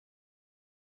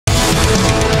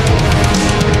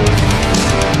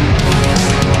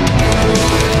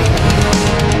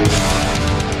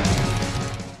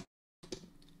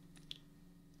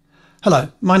Hello,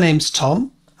 my name's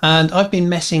Tom, and I've been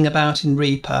messing about in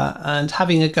Reaper and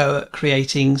having a go at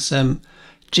creating some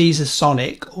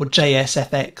Jesusonic or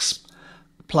JSFX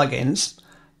plugins.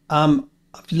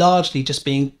 I've largely just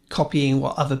been copying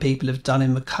what other people have done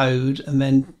in the code and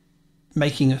then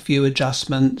making a few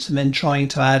adjustments and then trying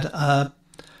to add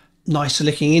nicer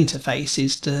looking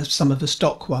interfaces to some of the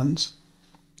stock ones.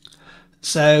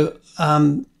 So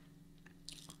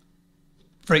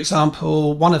for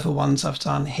example, one of the ones I've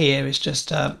done here is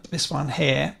just this one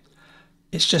here.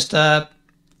 It's just a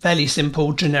fairly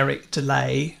simple generic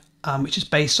delay, which is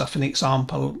based off an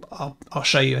example I'll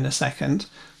show you in a second.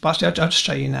 But actually, I'll just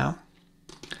show you now.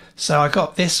 So I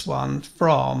got this one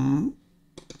from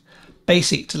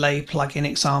basic delay plugin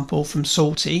example from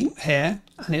Salty here,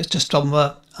 and it's just on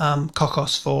the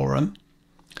Cocos forum.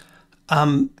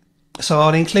 So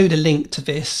I'll include a link to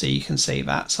this so you can see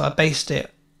that. So I based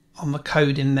it on the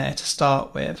code in there to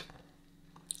start with,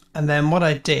 and then what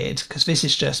I did, because this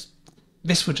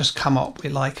would just come up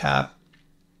with like a,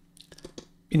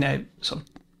 sort of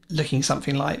looking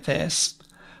something like this,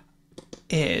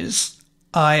 is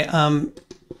I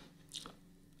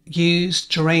used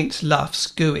Geraint Luff's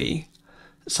GUI.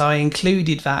 So I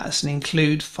included that as an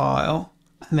include file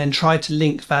and then tried to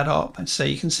link that up, and so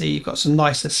you can see you've got some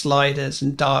nicer sliders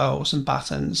and dials and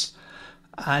buttons.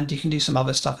 And you can do some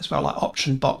other stuff as well, like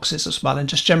option boxes as well, and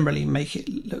just generally make it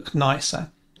look nicer.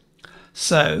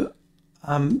 So,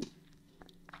 yeah,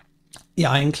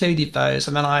 I included those,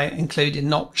 and then I included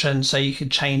an option so you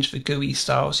could change the GUI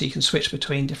style, so you can switch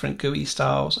between different GUI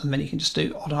styles, and then you can just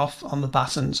do on and off on the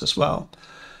buttons as well.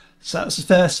 So that was the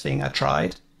first thing I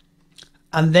tried.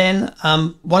 And then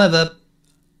one of the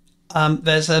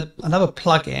there's another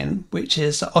plugin which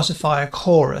is Ossifier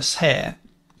Chorus here,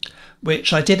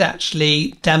 which I did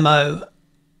actually demo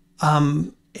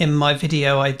in my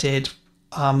video I did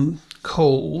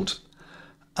called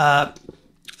Best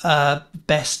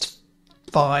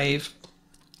 5,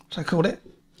 what I called it?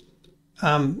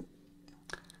 I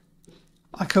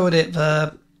called it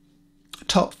the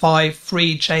Top 5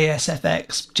 Free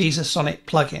JSFX Jesusonic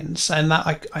plugins, and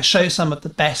that I show some of the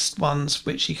best ones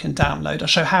which you can download. I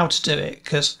show how to do it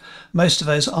because most of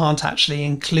those aren't actually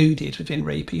included within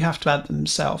Reaper. You have to add them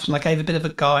themselves, and I gave a bit of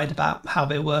a guide about how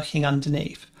they're working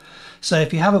underneath. So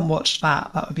if you haven't watched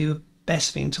that, that would be the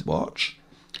best thing to watch.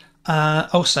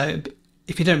 Also,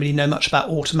 if you don't really know much about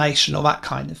automation or that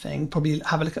kind of thing, probably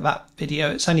have a look at that video.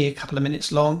 It's only a couple of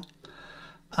minutes long.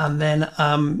 And then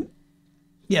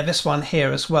yeah, this one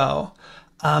here as well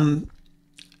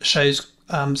shows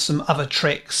some other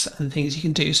tricks and things you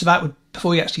can do. So that would,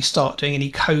 before you actually start doing any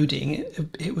coding,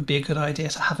 it would be a good idea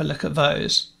to have a look at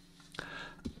those.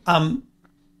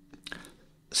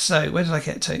 So where did I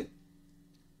get to?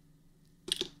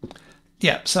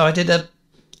 Yeah, so I did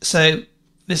so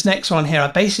this next one here,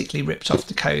 I basically ripped off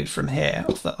the code from here,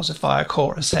 off the Ossifier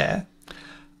Chorus here.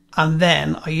 And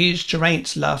then I used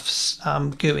Geraint Luff's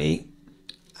GUI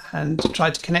and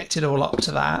tried to connect it all up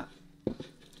to that.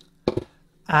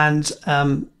 And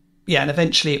yeah, and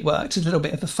eventually it worked. A little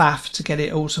bit of a faff to get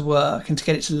it all to work and to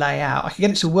get it to lay out. I could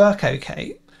get it to work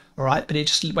okay, all right, but it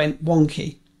just went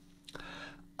wonky.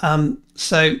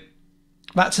 So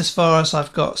that's as far as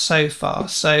I've got so far.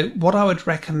 So what I would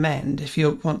recommend, if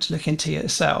you want to look into it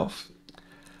yourself,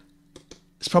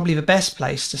 it's probably the best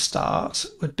place to start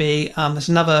would be there's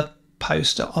another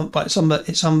post but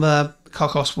it's on the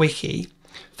Cocos wiki,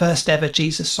 first ever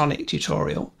Jesusonic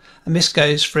tutorial, and this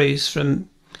goes through from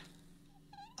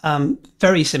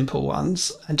very simple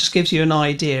ones and just gives you an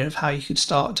idea of how you could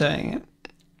start doing it.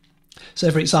 So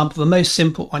for example, the most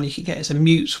simple one you could get is a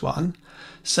mute one.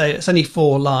 So it's only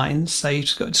 4 lines, so you've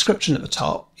just got a description at the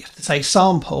top. You have to say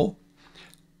sample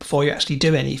before you actually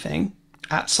do anything,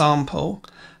 at sample,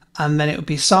 and then it would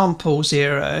be sample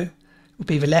 0 would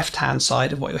be the left hand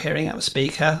side of what you're hearing out of the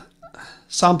speaker,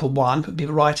 sample 1 would be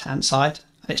the right hand side,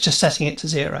 and it's just setting it to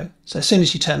 0. So as soon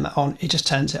as you turn that on, it just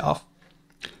turns it off.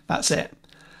 That's it.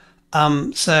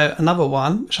 So another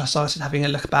one which I started having a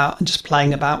look about and just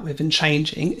playing about with and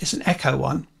changing is an echo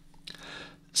one.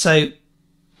 So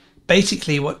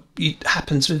basically what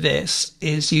happens with this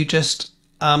is you just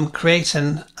create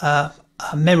a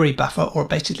memory buffer, or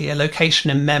basically a location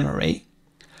in memory.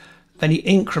 Then you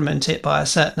increment it by a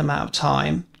certain amount of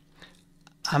time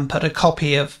and put a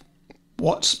copy of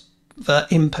what the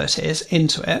input is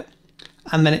into it.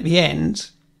 And then at the end,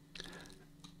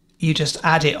 you just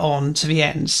add it on to the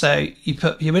end. So you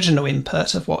put the original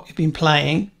input of what you've been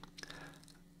playing,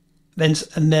 and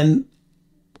then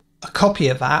a copy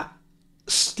of that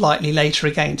slightly later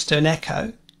again to do an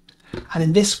echo. And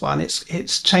in this one,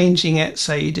 it's changing it.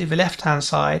 So you do the left hand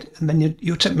side, and then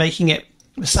you're making it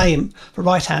the same, the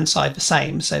right hand side the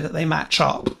same, so that they match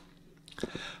up.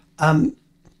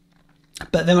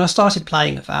 But then when I started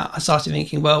playing with that, I started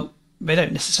thinking, well, they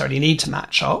don't necessarily need to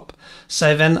match up.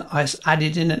 So then I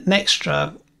added in an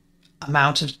extra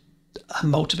amount of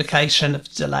multiplication of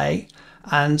delay,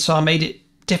 and so I made it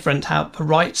different out the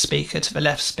right speaker to the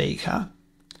left speaker.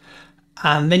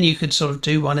 And then you could sort of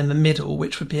do one in the middle,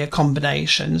 which would be a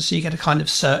combination, so you get a kind of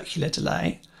circular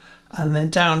delay. And then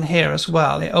down here as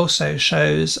well, it also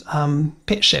shows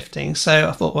pitch shifting. So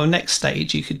I thought, well, next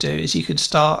stage you could do is you could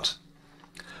start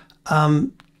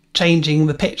changing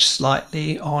the pitch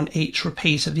slightly on each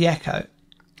repeat of the echo.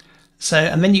 So,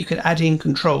 and then you could add in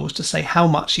controls to say how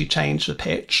much you change the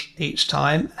pitch each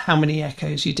time, how many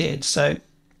echoes you did. So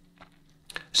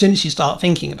as soon as you start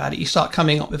thinking about it, you start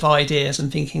coming up with ideas and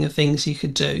thinking of things you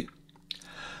could do.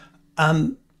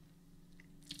 The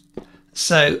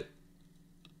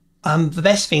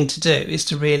best thing to do is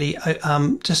to really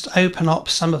just open up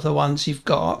some of the ones you've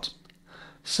got.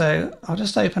 So I'll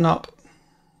just open up.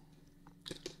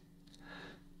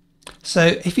 So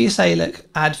if you say, look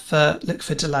for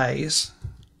delays.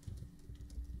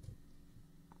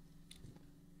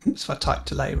 Oops, if I type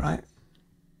delay right.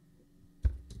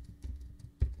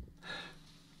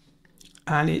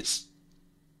 And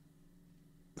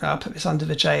I'll put this under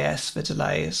the JS for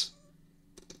delays.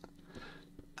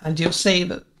 And you'll see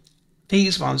that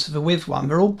these ones, for the with one,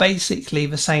 they're all basically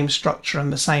the same structure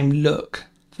and the same look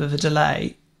for the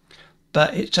delay,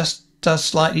 but it just does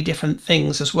slightly different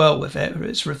things as well with it, whether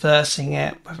it's reversing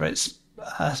it, whether it's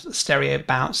stereo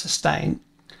bounce sustain.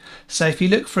 So if you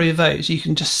look through those, you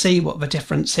can just see what the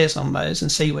difference is on those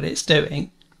and see what it's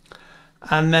doing.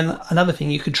 And then another thing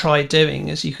you could try doing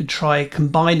is you could try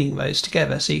combining those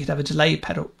together. So you could have a delay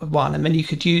pedal with one, and then you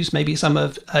could use maybe some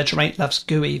of Geraint Love's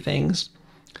GUI things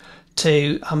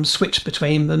to switch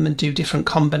between them and do different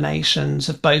combinations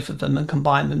of both of them and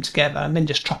combine them together, and then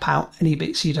just chop out any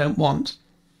bits you don't want.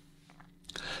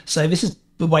 So this is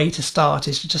the way to start,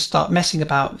 is to just start messing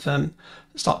about with them,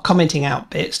 start commenting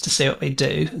out bits to see what they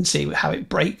do and see how it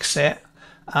breaks it,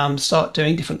 start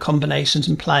doing different combinations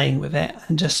and playing with it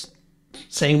and just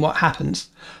seeing what happens.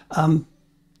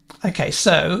 Okay,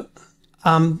 so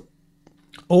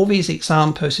all these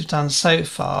examples we've done so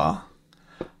far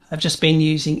have just been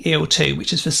using EEL2,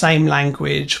 which is the same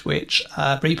language which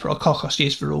Reaper or Cocos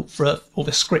use for all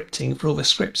the scripting, for all the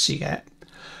scripts you get.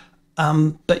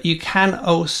 But you can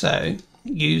also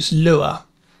use Lua,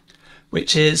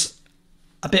 which is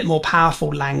a bit more powerful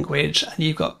language, and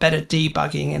you've got better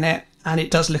debugging in it, and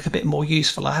it does look a bit more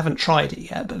useful. I haven't tried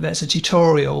it yet, but there's a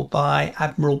tutorial by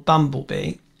Admiral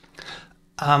Bumblebee,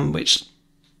 which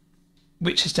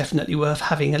is definitely worth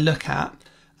having a look at.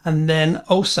 And then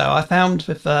also I found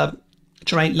with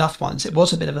Geraint Love ones, it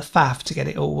was a bit of a faff to get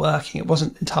it all working. It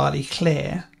wasn't entirely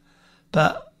clear,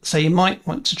 but so you might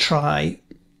want to try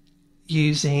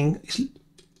using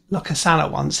Locasana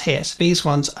ones here. So these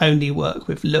ones only work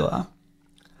with Lua.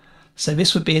 So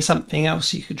this would be something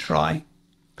else you could try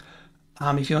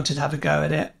if you wanted to have a go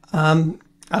at it.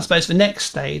 I suppose the next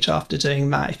stage after doing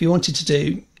that, if you wanted to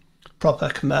do proper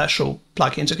commercial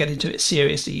plugins or get into it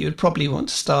seriously, you would probably want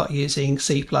to start using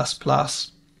C++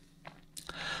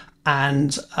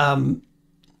 and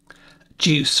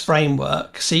Juice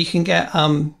framework. So you can get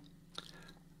all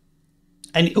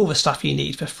the stuff you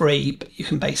need for free, but you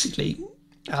can basically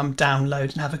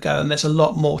download and have a go. And there's a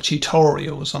lot more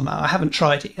tutorials on that. I haven't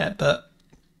tried it yet, but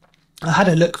I had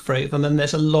a look through them, and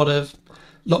there's a lot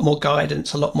more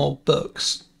guidance, a lot more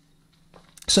books.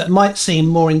 So it might seem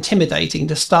more intimidating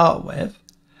to start with,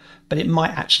 but it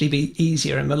might actually be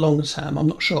easier in the long term. I'm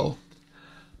not sure.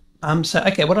 So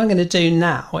okay, what I'm going to do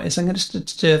now is I'm going to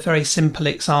just do a very simple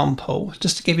example,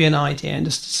 just to give you an idea and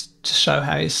just to show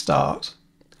how you start.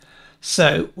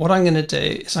 So what I'm going to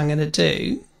do is I'm going to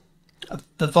do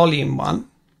the volume one.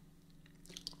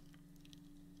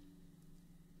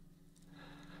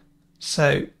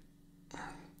 So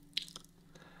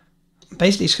I'm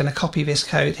basically just going to copy this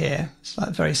code here. It's like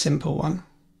a very simple one.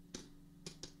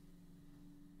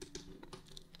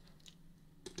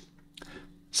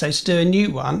 So to do a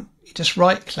new one, you just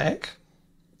right click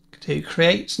to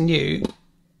create new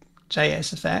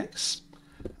JSFX,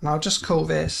 and I'll just call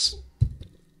this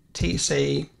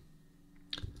TC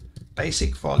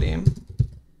basic volume.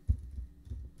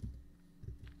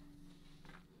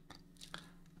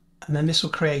 And then this will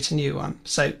create a new one.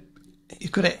 So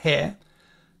you've got it here,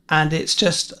 and it's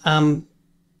just about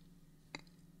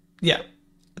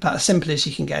as simple as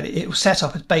you can get it. It will set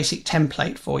up a basic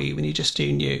template for you when you just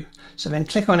do new. So then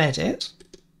click on edit,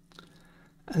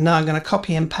 and now I'm going to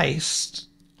copy and paste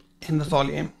in the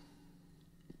volume.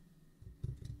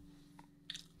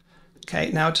 Okay,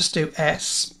 now just do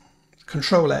S,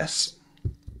 Control S,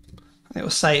 and it will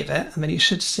save it, and then you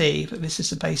should see that this is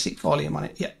the basic volume on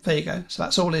it. Yep, there you go. So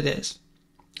that's all it is.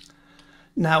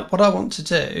 Now, what I want to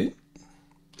do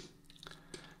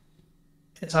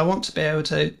is I want to be able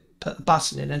to put the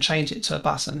button in and change it to a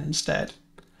button instead.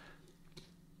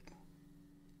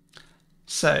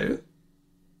 So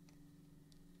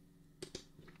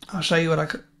I'll show you what I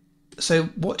could. So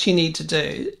what you need to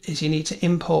do is you need to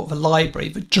import the library,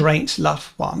 the Draint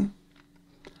Luff one,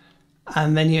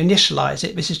 and then you initialize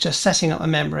it. This is just setting up the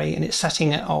memory, and it's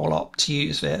setting it all up to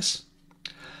use this.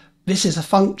 This is a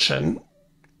function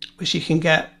which you can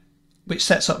get, which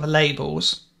sets up the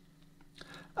labels.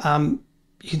 You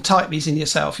can type these in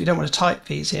yourself. If you don't want to type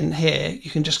these in here, you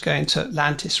can just go into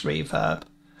Atlantis Reverb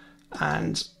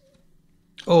and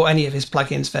or any of his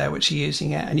plugins there which are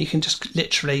using it, and you can just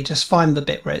literally just find the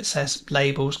bit where it says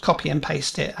labels, copy and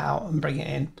paste it out and bring it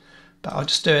in. But I'll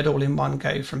just do it all in one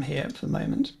go from here for the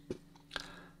moment.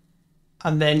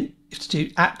 And then you have to do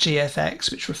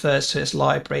 @GFX, which refers to his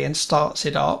library and starts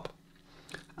it up.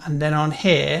 And then on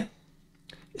here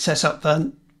it sets up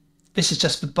this is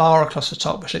just the bar across the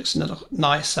top, which looks a little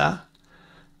nicer.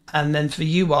 And then for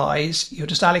the UIs, you're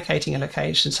just allocating a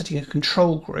location, setting a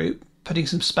control group, putting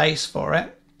some space for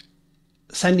it,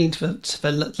 sending to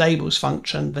the labels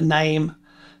function the name,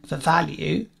 the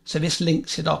value. So this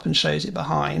links it up and shows it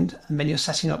behind, and then you're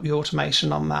setting up the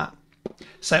automation on that.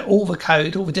 So all the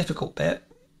code, all the difficult bit,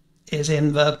 is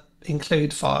in the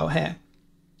include file here.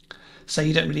 So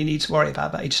you don't really need to worry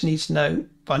about that. You just need to know,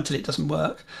 but until it doesn't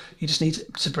work, you just need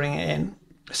to bring it in.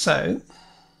 So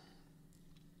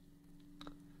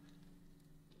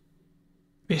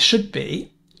this should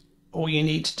be all you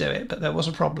need to do it, but there was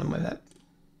a problem with it.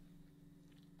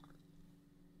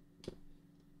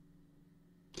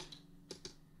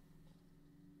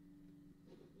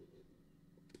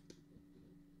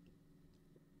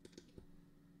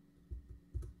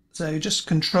 So just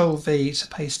Control V to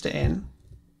paste it in.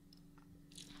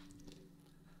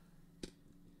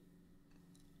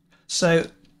 So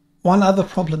one other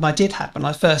problem I did have when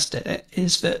I first did it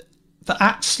is that the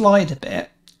 @slider bit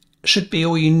should be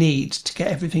all you need to get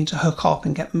everything to hook up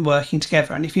and get them working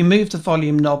together. And if you move the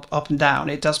volume knob up and down,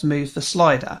 it does move the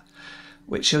slider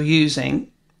which you're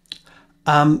using.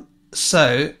 What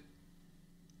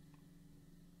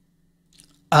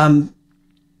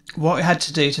I had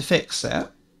to do to fix it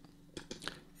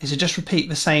is to just repeat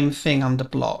the same thing under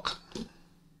block.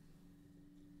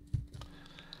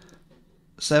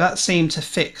 So that seemed to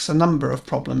fix a number of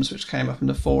problems which came up in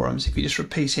the forums. If you just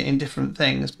repeat it in different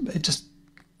things, it just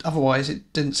otherwise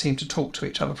it didn't seem to talk to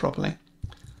each other properly.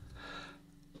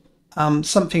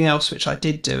 Something else which I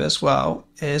did do as well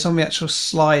is on the actual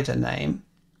slider name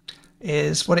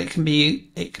is what it can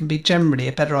be generally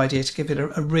a better idea to give it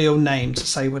a real name to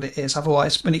say what it is.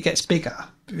 Otherwise, when it gets bigger,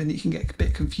 then it can get a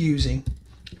bit confusing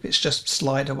if it's just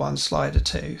slider 1, slider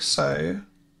 2. So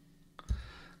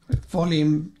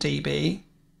volume dB,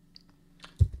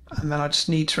 and then I just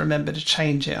need to remember to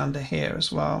change it under here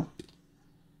as well.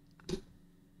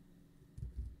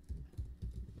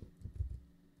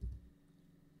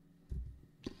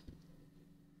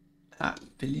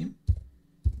 Volume.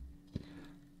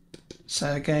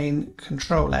 So again,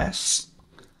 Control S,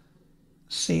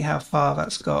 see how far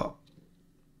that's got.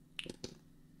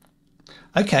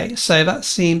 Okay, so that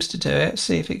seems to do it.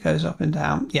 See if it goes up and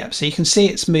down. Yeah, so you can see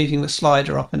it's moving the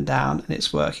slider up and down and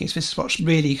it's working. So this is what's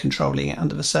really controlling it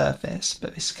under the surface,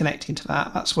 but this is connecting to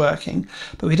that, that's working.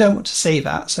 But we don't want to see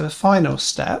that. So the final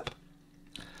step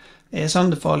is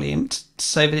under volume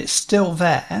so that it's still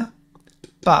there,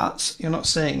 but you're not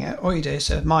seeing it. All you do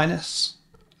is minus,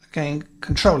 again,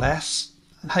 Control S,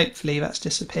 and hopefully that's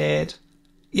disappeared.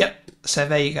 Yep, so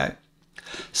there you go.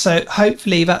 So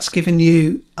hopefully that's given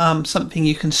you something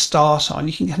you can start on.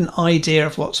 You can get an idea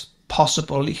of what's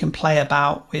possible. You can play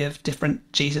about with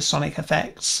different Jesusonic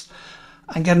effects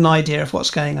and get an idea of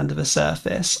what's going under the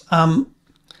surface.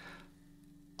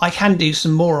 I can do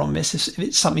some more on this if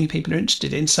it's something people are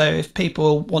interested in. So if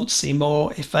people want to see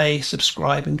more, if they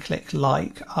subscribe and click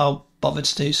like, I'll bother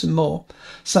to do some more.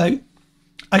 So,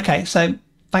 okay, so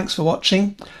thanks for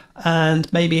watching,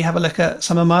 and maybe have a look at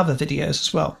some of my other videos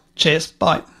as well. Cheers,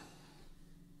 bye.